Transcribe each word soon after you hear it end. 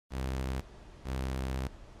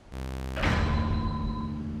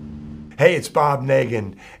Hey, it's Bob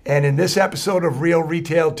Nagin, and in this episode of Real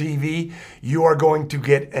Retail TV, you are going to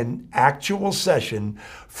get an actual session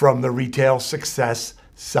from the Retail Success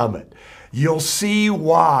Summit. You'll see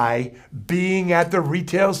why being at the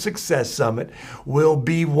Retail Success Summit will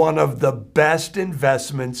be one of the best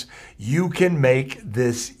investments you can make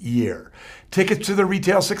this year. Tickets to the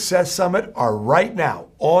Retail Success Summit are right now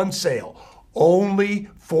on sale. Only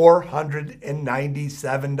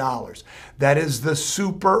 $497. That is the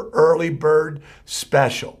super early bird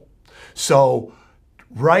special. So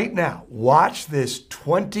right now, watch this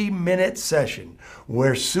 20-minute session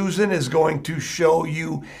where Susan is going to show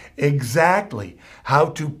you exactly how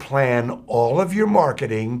to plan all of your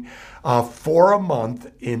marketing for a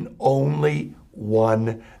month in only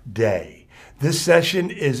one day. This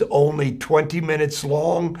session is only 20 minutes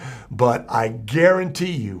long, but I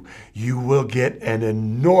guarantee you, you will get an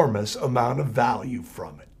enormous amount of value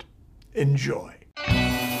from it. Enjoy.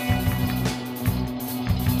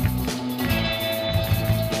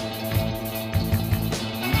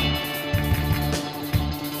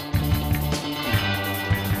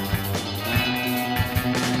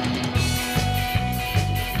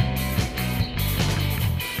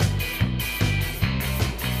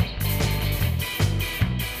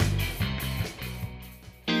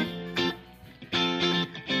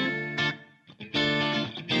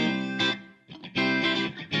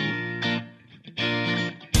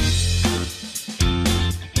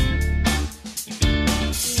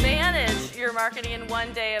 Marketing in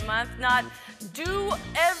one day a month, not do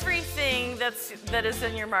everything that is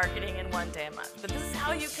in your marketing in one day a month. But this is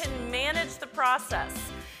how you can manage the process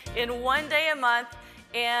in one day a month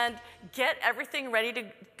and get everything ready to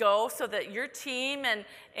go so that your team and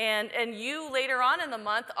you later on in the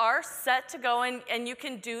month are set to go and you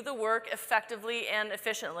can do the work effectively and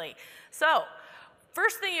efficiently. So,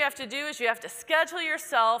 first thing you have to do is you have to schedule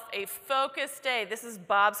yourself a focus day. This is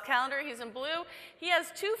Bob's calendar. He's in blue. He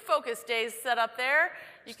has 2 focus days set up there.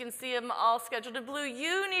 You can see them all scheduled in blue.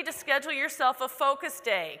 You need to schedule yourself a focus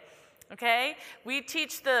day, okay? We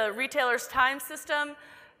teach the retailer's time system: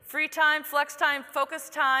 free time, flex time, focus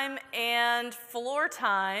time, and floor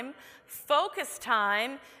time. Focus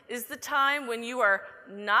time is the time when you are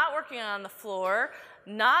not working on the floor,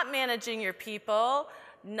 not managing your people,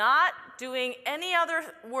 not doing any other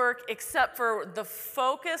work except for the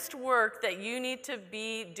focused work that you need to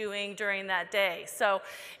be doing during that day. So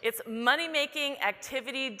it's money-making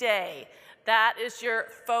activity day. That is your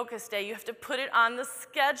focus day. You have to put it on the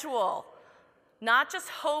schedule, not just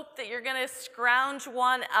hope that you're going to scrounge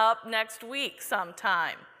one up next week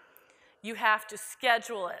sometime. You have to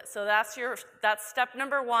schedule it. So that's step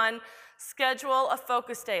number 1. Schedule a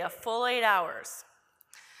focus day, a full 8 hours.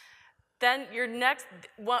 Then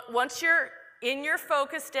once you're in your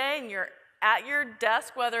focus day and you're at your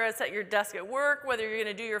desk, whether it's at your desk at work, whether you're going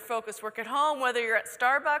to do your focus work at home, whether you're at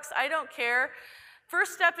Starbucks, I don't care.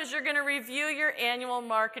 First step is you're going to review your annual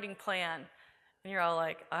marketing plan. And you're all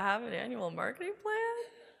like, I have an annual marketing plan?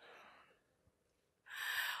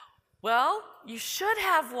 Well, you should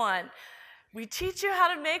have one. We teach you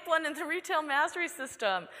how to make one in the Retail Mastery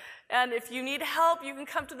System. And if you need help, you can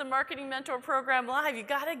come to the Marketing Mentor Program Live. You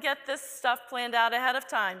got to get this stuff planned out ahead of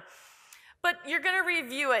time. But you're going to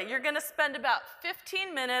review it. You're going to spend about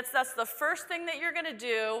 15 minutes. That's the first thing that you're going to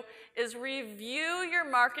do, is review your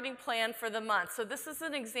marketing plan for the month. So this is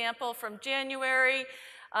an example from January.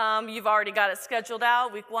 You've already got it scheduled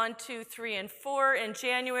out, week 1, 2, 3, and 4 in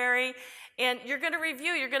January. And you're going to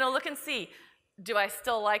review. You're going to look and see, do I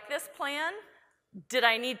still like this plan? Did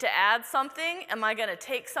I need to add something? Am I going to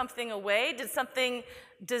take something away? Did something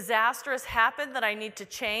disastrous happen that I need to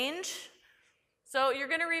change? So you're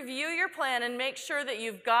going to review your plan and make sure that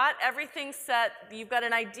you've got everything set. You've got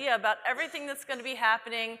an idea about everything that's going to be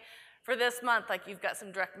happening for this month. Like you've got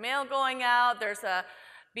some direct mail going out. There's a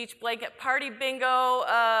beach blanket party bingo,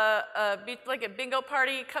 beach blanket bingo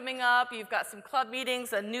party coming up. You've got some club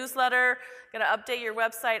meetings, a newsletter, going to update your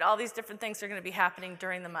website. All these different things are going to be happening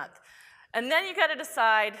during the month. And then you got to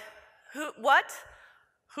decide what,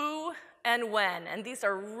 who, and when. And these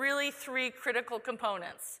are really 3 critical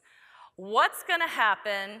components. What's going to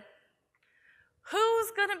happen?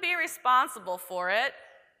 Who's going to be responsible for it?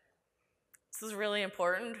 This is really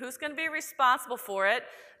important. Who's going to be responsible for it?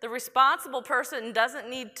 The responsible person doesn't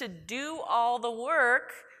need to do all the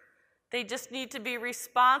work. They just need to be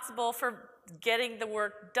responsible for getting the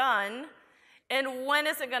work done. And when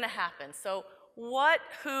is it going to happen? So what,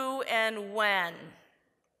 who, and when.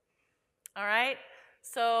 All right?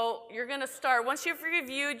 So you're going to start, once you've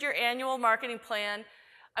reviewed your annual marketing plan,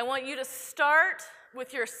 I want you to start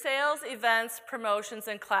with your sales, events, promotions,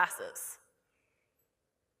 and classes.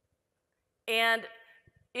 And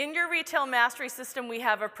in your retail mastery system, we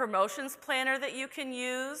have a promotions planner that you can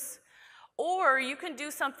use, or you can do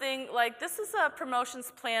something like, this is a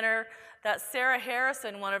promotions planner that Sarah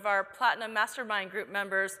Harrison, one of our Platinum Mastermind group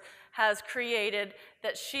members, has created,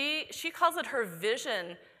 that she calls it her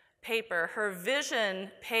vision paper, her vision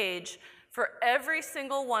page for every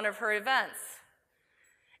single one of her events.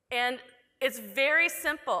 And it's very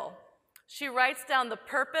simple. She writes down the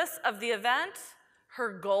purpose of the event,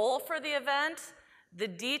 her goal for the event, the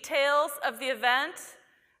details of the event,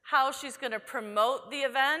 how she's going to promote the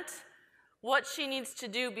event, what she needs to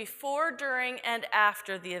do before, during, and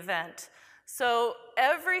after the event. So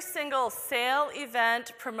every single sale,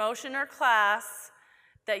 event, promotion, or class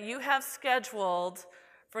that you have scheduled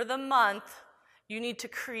for the month, you need to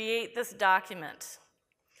create this document.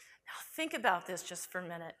 Now think about this just for a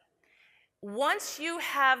minute. Once you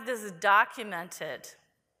have this documented,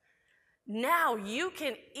 now you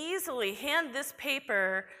can easily hand this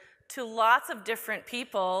paper to lots of different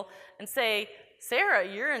people and say, Sarah,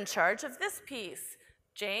 you're in charge of this piece.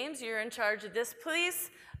 James, you're in charge of this piece.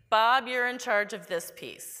 Bob, you're in charge of this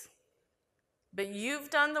piece. But you've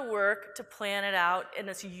done the work to plan it out, and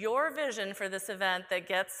it's your vision for this event that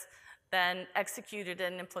gets then executed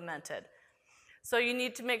and implemented. So you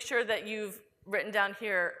need to make sure that you've written down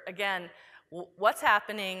here, again, what's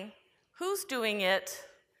happening, who's doing it,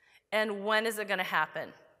 and when is it going to happen.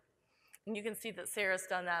 And you can see that Sarah's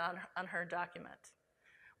done that on her document.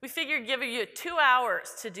 We figured giving you 2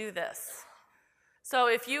 hours to do this. So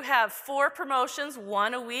if you have 4 promotions,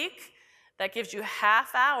 1 a week, that gives you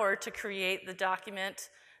half hour to create the document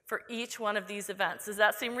for each one of these events. Does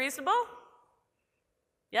that seem reasonable?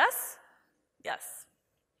 Yes? Yes.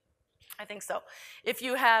 I think so. If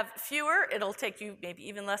you have fewer, it'll take you maybe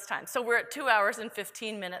even less time. So we're at 2 hours and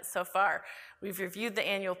 15 minutes so far. We've reviewed the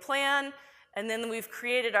annual plan, and then we've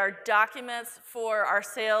created our documents for our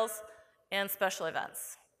sales and special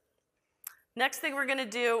events. Next thing we're gonna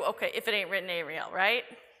do, okay, if it ain't written, ain't real, right?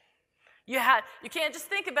 You can't just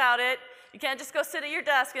think about it. You can't just go sit at your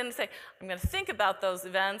desk and say, I'm gonna think about those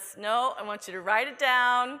events. No, I want you to write it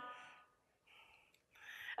down.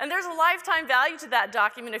 And there's a lifetime value to that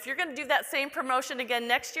document. If you're gonna do that same promotion again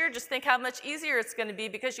next year, just think how much easier it's gonna be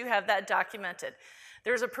because you have that documented.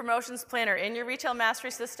 There's a promotions planner in your retail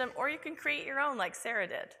mastery system, or you can create your own like Sarah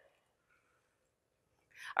did.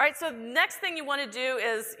 All right, so next thing you want to do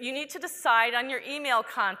is you need to decide on your email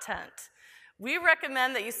content. We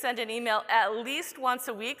recommend that you send an email at least once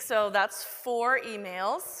a week, so that's 4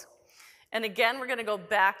 emails. And again, we're going to go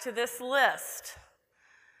back to this list.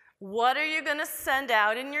 What are you going to send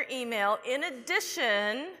out in your email in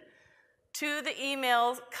addition to the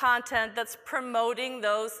email content that's promoting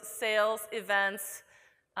those sales, events,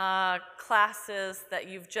 classes that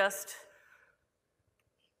you've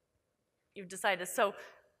decided? So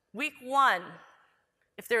week 1,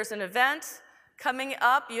 if there's an event coming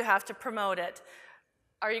up, you have to promote it.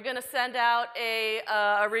 Are you going to send out a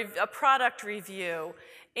product review?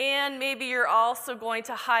 And maybe you're also going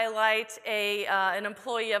to highlight an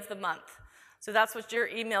employee of the month. So that's what your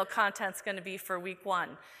email content's going to be for week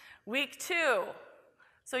 1. Week 2,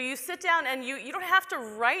 so you sit down and you don't have to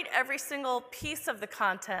write every single piece of the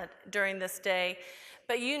content during this day,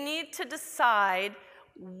 but you need to decide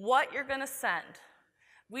what you're going to send.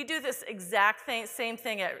 We do this exact same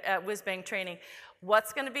thing at Whizbang Training.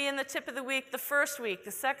 What's going to be in the tip of the week, the first week,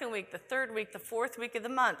 the second week, the third week, the fourth week of the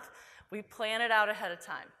month? We plan it out ahead of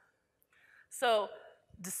time. So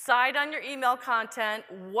decide on your email content.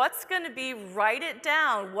 What's going to be, write it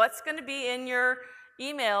down. What's going to be in your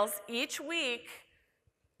emails each week?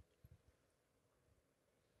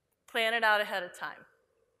 Plan it out ahead of time.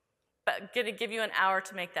 But going to give you an hour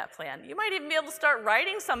to make that plan. You might even be able to start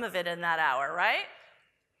writing some of it in that hour, right?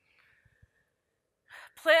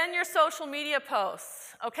 Plan your social media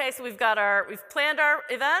posts. Okay, so we've planned our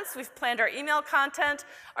events, we've planned our email content.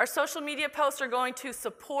 Our social media posts are going to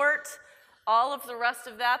support all of the rest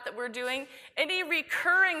of that we're doing. Any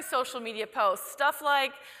recurring social media posts, stuff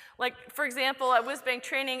like for example, at Whizbang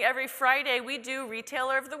Training, every Friday we do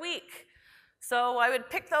Retailer of the Week. So I would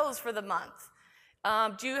pick those for the month.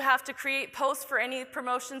 Do you have to create posts for any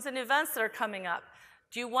promotions and events that are coming up?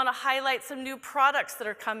 Do you want to highlight some new products that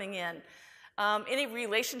are coming in? Any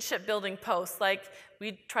relationship building posts, like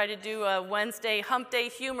we try to do a Wednesday hump day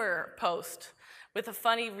humor post with a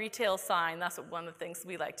funny retail sign. That's one of the things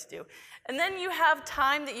we like to do. And then you have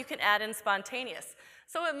time that you can add in spontaneous.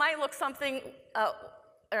 So it might look something,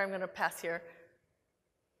 I'm going to pass here.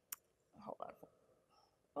 Hold on.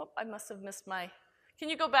 Oh, I must have missed my, can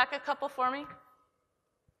you go back a couple for me?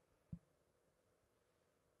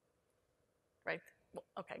 right? Well,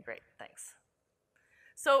 okay, great, thanks.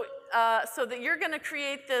 So, so that you're going to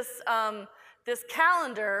create this, this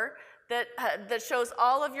calendar that, that shows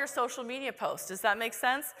all of your social media posts. Does that make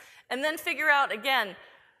sense? And then figure out, again,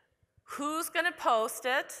 who's going to post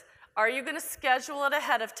it? Are you going to schedule it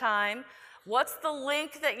ahead of time? What's the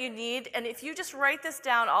link that you need? And if you just write this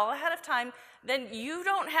down all ahead of time, then you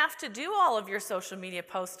don't have to do all of your social media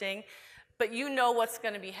posting, but you know what's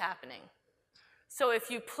going to be happening. So if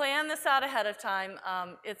you plan this out ahead of time,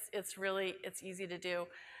 it's easy to do.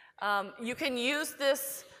 You can use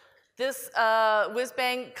this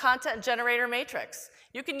whiz-bang content generator matrix.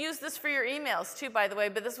 You can use this for your emails too, by the way,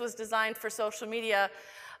 but this was designed for social media.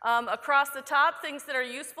 Across the top, things that are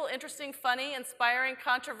useful, interesting, funny, inspiring,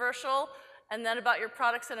 controversial, and then about your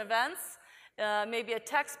products and events. Maybe a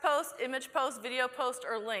text post, image post, video post,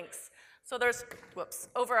 or links. So there's, whoops,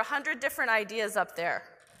 over 100 different ideas up there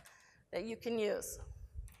that you can use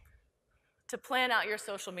to plan out your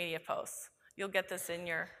social media posts. You'll get this in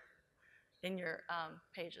your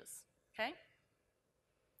pages, okay?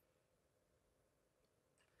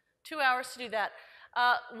 2 hours to do that.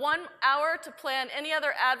 1 hour to plan any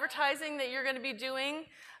other advertising that you're going to be doing,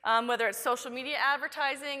 whether it's social media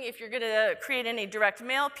advertising, if you're going to create any direct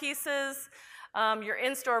mail pieces, your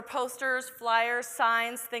in-store posters, flyers,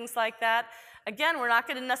 signs, things like that. Again, we're not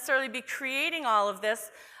going to necessarily be creating all of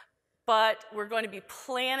this, but we're going to be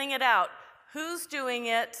planning it out. Who's doing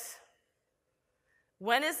it?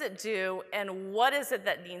 When is it due? And what is it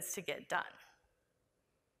that needs to get done?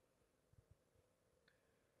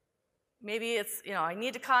 Maybe it's, you know, I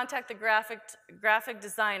need to contact the graphic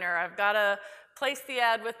designer. I've got to place the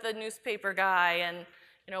ad with the newspaper guy. And,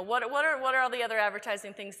 you know, what are all the other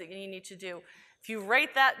advertising things that you need to do? If you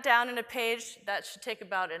write that down in a page, that should take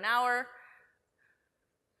about an hour.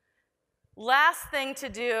 Last thing to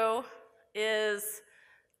do is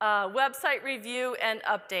website review and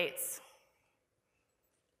updates.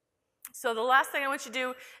 So the last thing I want you to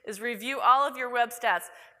do is review all of your web stats.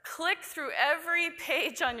 Click through every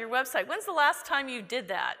page on your website. When's the last time you did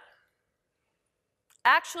that?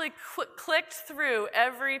 Actually clicked through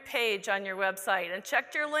every page on your website and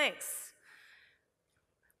checked your links.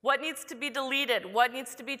 What needs to be deleted, what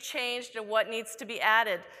needs to be changed, and what needs to be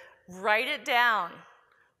added. Write it down.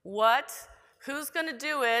 What, who's going to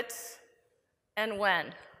do it, and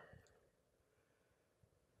when.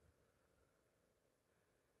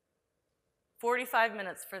 "45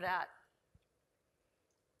 minutes for that.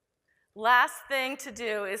 Last thing to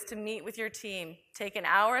do is to meet with your team. Take an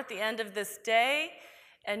hour at the end of this day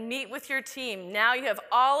and meet with your team. Now you have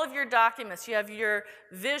all of your documents. You have your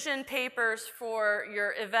vision papers for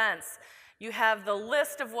your events. You have the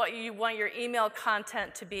list of what you want your email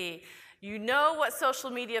content to be. You know what social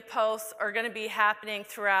media posts are going to be happening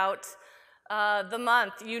throughout the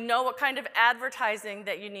month. You know what kind of advertising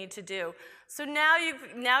that you need to do. So now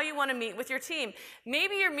you want to meet with your team.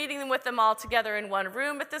 Maybe you're meeting with them all together in one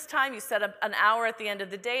room at this time. You set up an hour at the end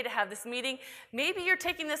of the day to have this meeting. Maybe you're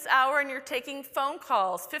taking this hour and you're taking phone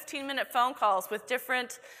calls, 15-minute phone calls with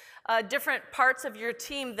different parts of your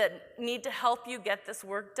team that need to help you get this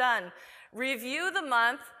work done. Review the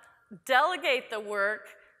month, delegate the work,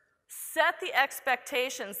 set the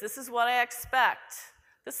expectations. This is what I expect.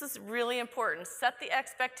 This is really important. Set the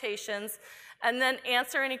expectations and then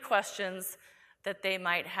answer any questions that they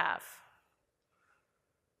might have.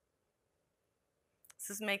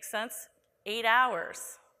 Does this make sense? 8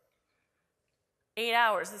 hours. 8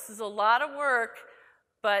 hours. This is a lot of work,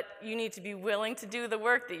 but you need to be willing to do the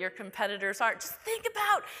work that your competitors aren't. Just think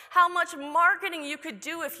about how much marketing you could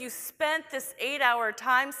do if you spent this 8-hour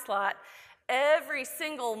time slot every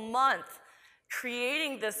single month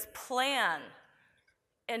creating this plan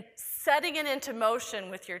and setting it into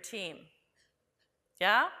motion with your team.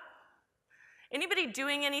 Yeah? Anybody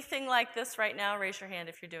doing anything like this right now? Raise your hand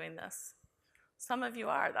if you're doing this. Some of you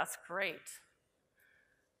are. That's great.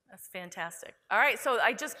 That's fantastic. All right, so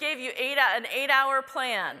I just gave you an 8-hour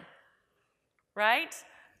plan, right?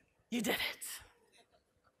 You did it.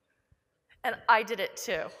 And I did it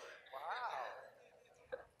too. Wow.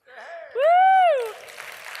 Woo!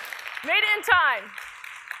 Made it in time.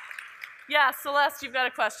 Yeah, Celeste, you've got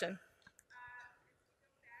a question.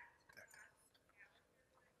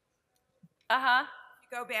 Uh-huh.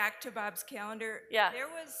 You go back to Bob's calendar. Yeah. There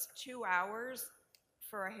was 2 hours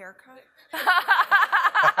for a haircut.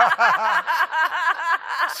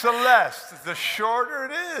 Celeste, the shorter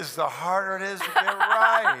it is, the harder it is to get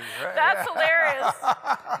right. That's hilarious.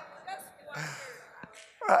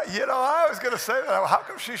 You know, I was going to say that. How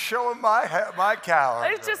come she's showing my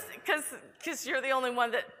calendar? It's just because Because you're the only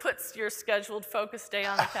one that puts your scheduled focus day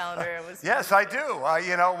on the calendar. It was Yes, I do.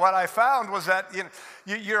 You know, what I found was that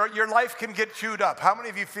your life can get chewed up. How many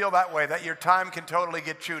of you feel that way, that your time can totally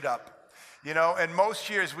get chewed up? You know, and most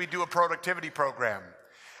years we do a productivity program.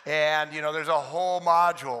 And, you know, there's a whole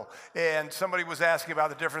module. And somebody was asking about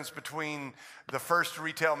the difference between the first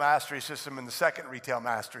retail mastery system and the second retail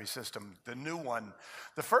mastery system, the new one.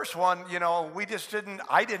 The first one, you know,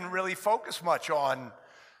 I didn't really focus much on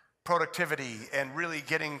productivity and really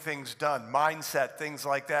getting things done, mindset, things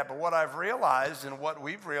like that. But what I've realized and what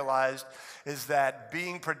we've realized is that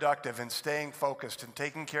being productive and staying focused and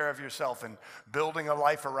taking care of yourself and building a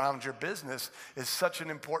life around your business is such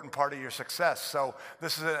an important part of your success. So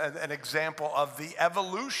this is an example of the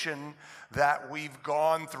evolution that we've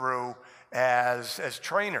gone through as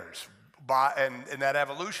trainers. And that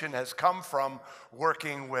evolution has come from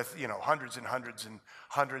working with, you know, hundreds and hundreds and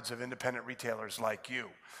hundreds of independent retailers like you.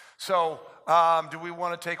 So do we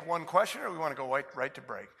want to take one question, or we want to go right to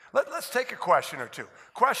break? Let's take a question or two.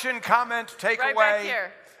 Question, comment, takeaway. right back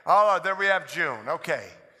here. Oh, there we have June. Okay.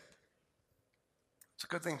 It's a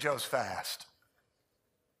good thing Joe's fast.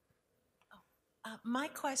 My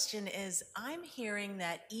question is, I'm hearing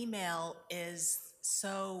that email is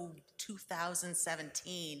so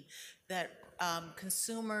 2017 that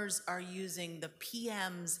consumers are using the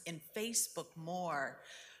PMs in Facebook more.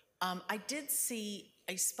 I did see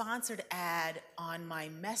a sponsored ad on my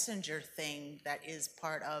Messenger thing that is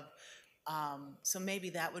part of, so maybe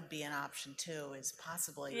that would be an option too, is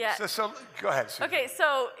possibly. Yeah. So go ahead, Susan. Okay,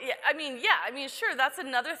 so yeah, I mean, sure, that's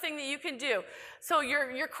another thing that you can do. So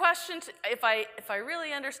your question, if I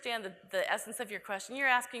really understand the essence of your question, you're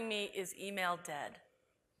asking me, is email dead?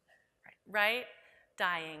 Right?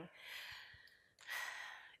 Dying.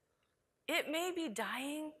 It may be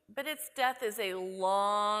dying, but its death is a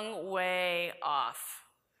long way off,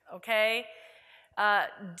 okay?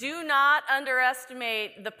 Do not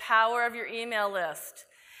underestimate the power of your email list.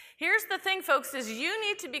 Here's the thing, folks, is you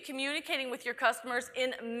need to be communicating with your customers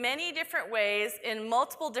in many different ways, in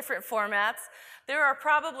multiple different formats. There are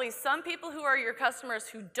probably some people who are your customers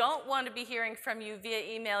who don't want to be hearing from you via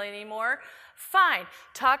email anymore. Fine,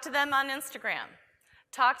 talk to them on Instagram.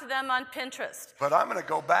 Talk to them on Pinterest. But I'm going to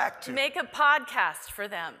go back to... Make a podcast for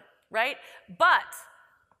them, right? But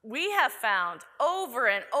we have found over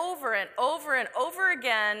and over and over and over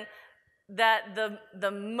again that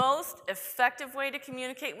the most effective way to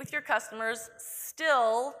communicate with your customers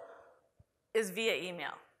still is via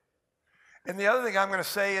email. And the other thing I'm going to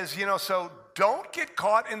say is, you know, so don't get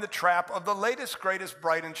caught in the trap of the latest, greatest,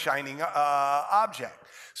 bright and shining object.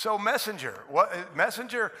 So Messenger,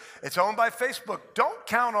 it's owned by Facebook. Don't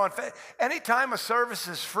count on anytime a service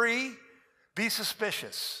is free, be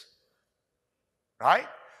suspicious, right?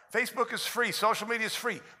 Facebook is free, social media is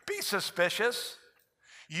free. Be suspicious.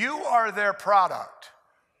 You are their product,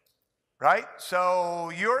 right? So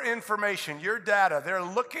your information, your data, they're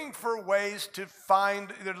looking for ways to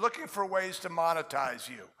monetize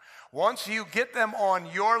you. Once you get them on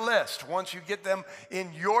your list, once you get them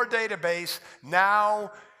in your database, now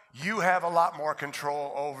you have a lot more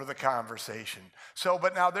control over the conversation. So,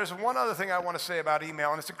 but now there's one other thing I want to say about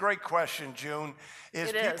email, and it's a great question, June,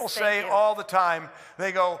 is people say all the time,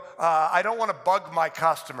 they go, I don't want to bug my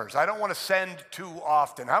customers. I don't want to send too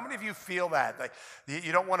often. How many of you feel that? Like,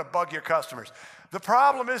 you don't want to bug your customers? The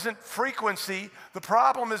problem isn't frequency. The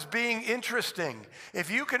problem is being interesting.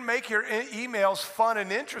 If you can make your emails fun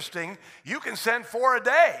and interesting, you can send 4 a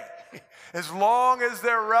day, as long as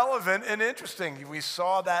they're relevant and interesting. We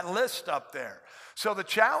saw that list up there. So the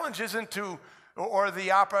challenge isn't to, or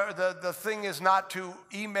the thing is not to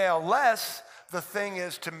email less. The thing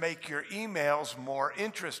is to make your emails more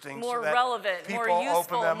interesting, more so that relevant, people more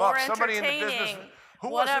useful, open them more up. Somebody in the entertaining. business. Who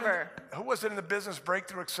was it in the Business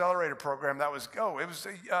Breakthrough Accelerator program that was,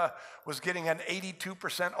 was getting an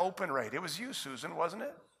 82% open rate? It was you, Susan, wasn't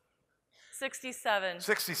it? 67.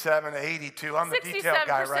 67 to 82. I'm the detail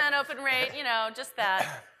guy, right? 67% open rate, you know, just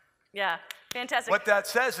that. Yeah, fantastic. What that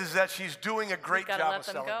says is that she's doing a great job of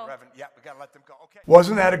selling revenue. Yeah, we got to let them go. Okay.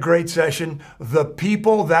 Wasn't that a great session? The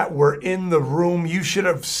people that were in the room, you should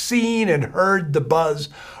have seen and heard the buzz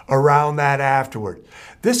around that afterward.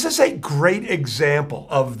 This is a great example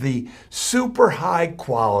of the super high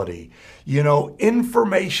quality,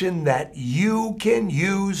 information that you can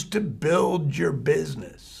use to build your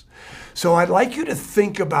business. So I'd like you to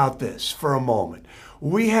think about this for a moment.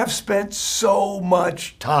 We have spent so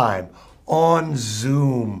much time on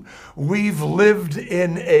Zoom. We've lived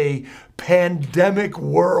in a pandemic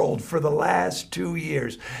world for the last 2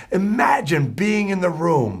 years. Imagine being in the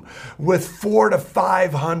room with 400 to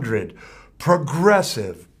 500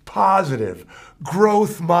 progressive, positive,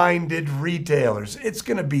 growth-minded retailers. It's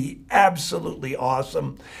going to be absolutely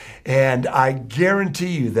awesome. And I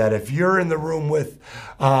guarantee you that if you're in the room with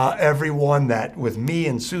everyone, that with me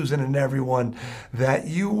and Susan and everyone, that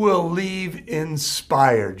you will leave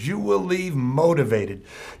inspired. You will leave motivated.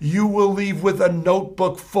 You will leave with a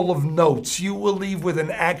notebook full of notes. You will leave with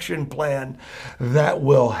an action plan that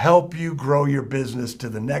will help you grow your business to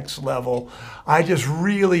the next level. I just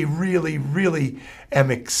really, really, really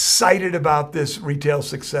am excited about this Retail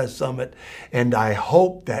Success Summit, and I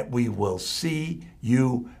hope that we will see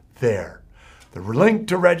you there. The link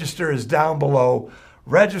to register is down below.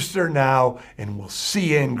 Register now, and we'll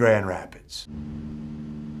see you in Grand Rapids.